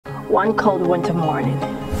One cold winter morning,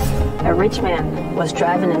 a rich man was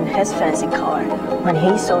driving in his fancy car when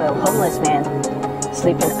he saw a homeless man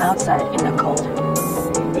sleeping outside in the cold.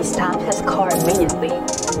 He stopped his car immediately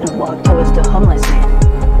and walked towards the homeless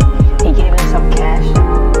man. He gave him some cash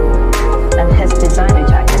and his designer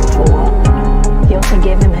jacket for one. He also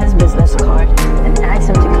gave him his business card and asked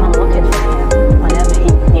him to come looking for him whenever he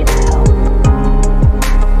needed help.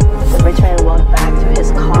 The rich man walked back to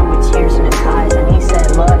his car with tears in his eyes and he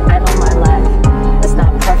said, "Lord, I know my life is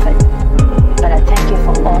not perfect, but I thank you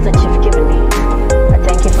for all that you've given me. I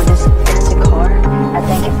thank you for this fancy car. I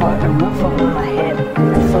thank you for a roof over my head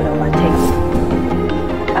and food on my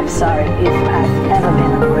table. I'm sorry if I've ever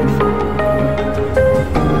been ungrateful."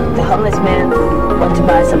 The homeless man went to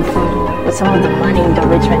buy some food with some of the money the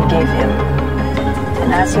rich man gave him.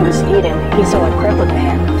 And as he was eating, he saw a crippled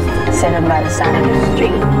man sitting by the side of the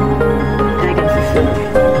street, begging for food.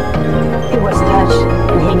 He was touched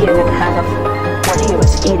and he gave him half of what he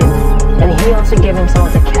was eating, and he also gave him some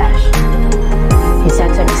of the cash. He said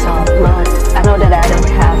to himself, "Lord, I know that I don't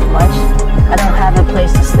have much. I don't have a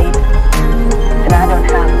place to sleep, and I don't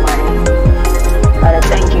have money. But I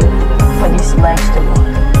thank you for these legs to walk.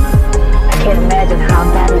 I can't imagine how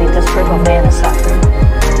badly this crippled man is suffering.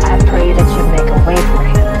 I pray that you make a way for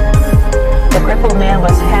him." The crippled man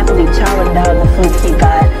was happily chowing down the food he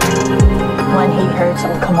got when he heard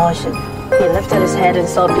some commotion. He lifted his head and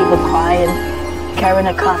saw people crying, carrying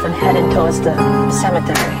a coffin heading towards the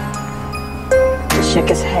cemetery. He shook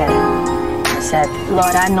his head and said,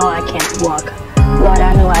 "Lord, I know I can't walk. Lord,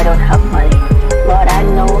 I know I don't have money. Lord, I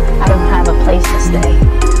know I don't have a place to stay.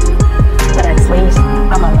 But at least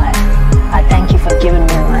I'm alive. I thank you for giving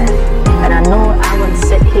me life. And I know I wouldn't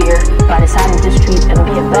sit here by the side of the street and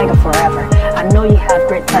be a beggar forever. I know you have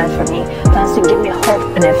great plans for me, plans to give me hope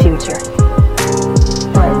in the future.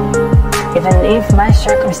 But even if my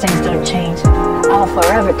circumstances don't change, I'll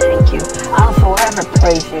forever thank you. I'll forever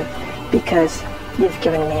praise you because you've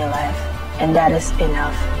given me life, and that is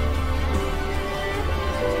enough."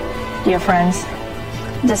 Dear friends,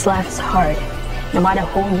 this life is hard. No matter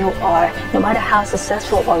who you are, no matter how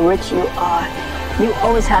successful or rich you are, you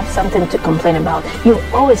always have something to complain about. You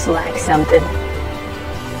always lack something.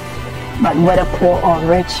 But whether poor or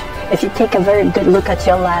rich, if you take a very good look at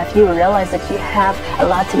your life, you realize that you have a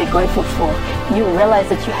lot to be grateful for. You realize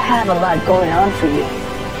that you have a lot going on for you.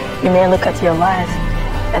 You may look at your life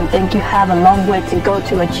and think you have a long way to go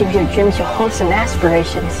to achieve your dreams, your hopes and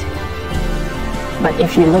aspirations. But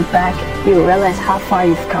if you look back, you realize how far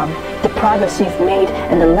you've come, the progress you've made,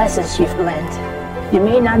 and the lessons you've learned. You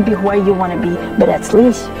may not be where you want to be, but at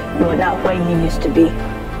least you are not where you used to be.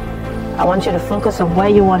 I want you to focus on where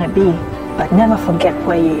you want to be, but never forget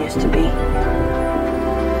where you used to be.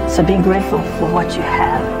 So be grateful for what you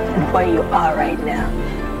have and where you are right now.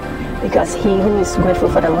 Because he who is grateful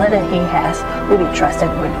for the little he has will be trusted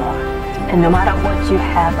with more. And no matter what you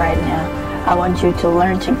have right now, I want you to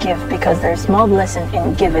learn to give, because there's more blessing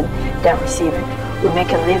in giving than receiving. We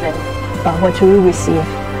make a living by what we receive,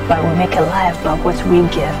 but we make a life by what we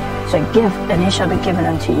give. So give, and it shall be given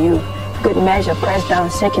unto you. Good measure, pressed down,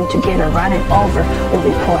 shaken together, running over, will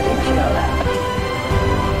be poured into your lap.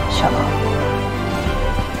 Shalom.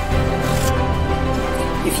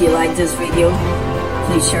 If you like this video,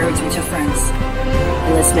 please share it with your friends.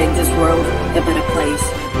 And let's make this world a better place.